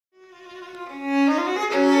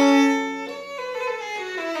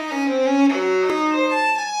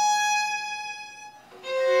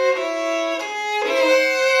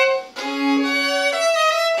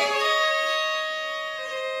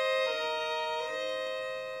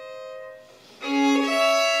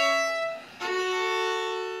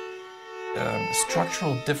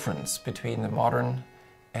structural difference between the modern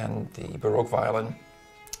and the Baroque violin,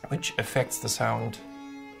 which affects the sound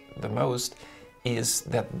the most, is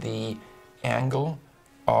that the angle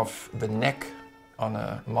of the neck on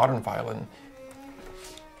a modern violin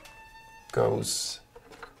goes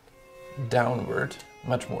downward,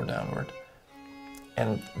 much more downward,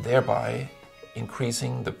 and thereby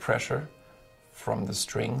increasing the pressure from the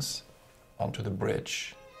strings onto the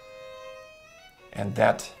bridge. And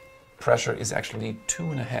that pressure is actually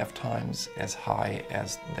 2.5 times as high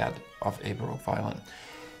as that of a Baroque violin.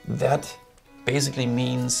 That basically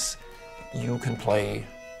means you can play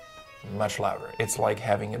much louder. It's like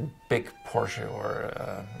having a big Porsche or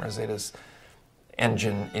a Mercedes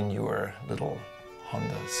engine in your little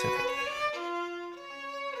Honda Civic.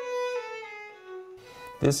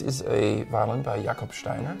 This is a violin by Jakob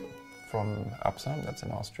Steiner from Absam, that's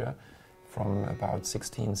in Austria, from about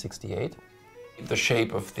 1668. The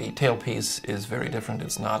shape of the tailpiece is very different.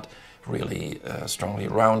 It's not really strongly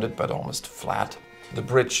rounded, but almost flat. The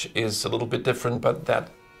bridge is a little bit different, but that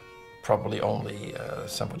probably only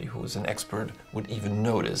somebody who is an expert would even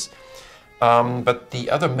notice. But the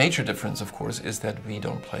other major difference, of course, is that we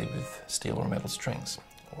don't play with steel or metal strings,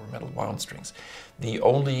 or metal wound strings. The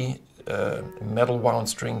only metal wound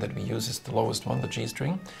string that we use is the lowest one, the G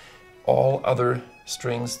string. All other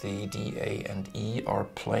strings, the D, A, and E, are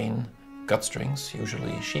plain gut strings,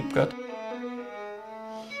 usually sheep gut.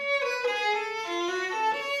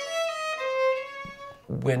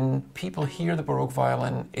 When people hear the Baroque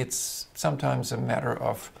violin, it's sometimes a matter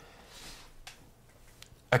of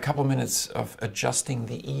a couple minutes of adjusting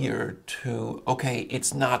the ear to, okay,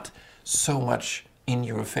 it's not so much in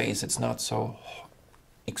your face, it's not so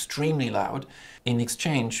extremely loud. In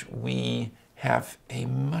exchange, we have a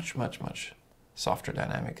much softer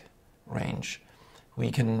dynamic range.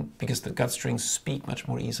 We can, because the gut strings speak much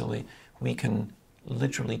more easily, we can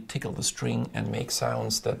literally tickle the string and make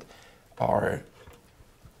sounds that are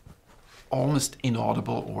almost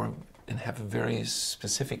inaudible and have a very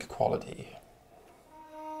specific quality.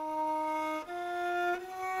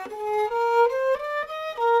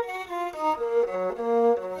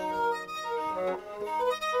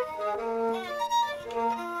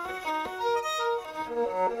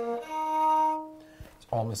 It's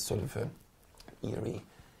almost sort of an eerie,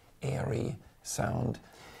 airy sound,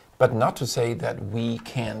 but not to say that we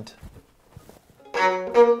can't.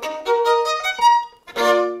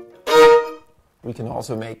 We can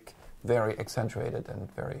also make very accentuated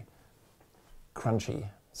and very crunchy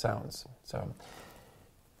sounds. So,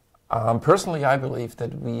 personally, I believe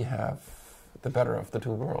that we have the better of the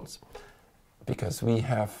two worlds, because we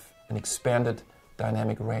have an expanded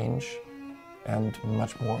dynamic range and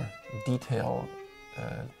much more detail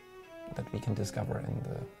that we can discover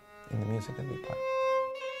in the music that we play.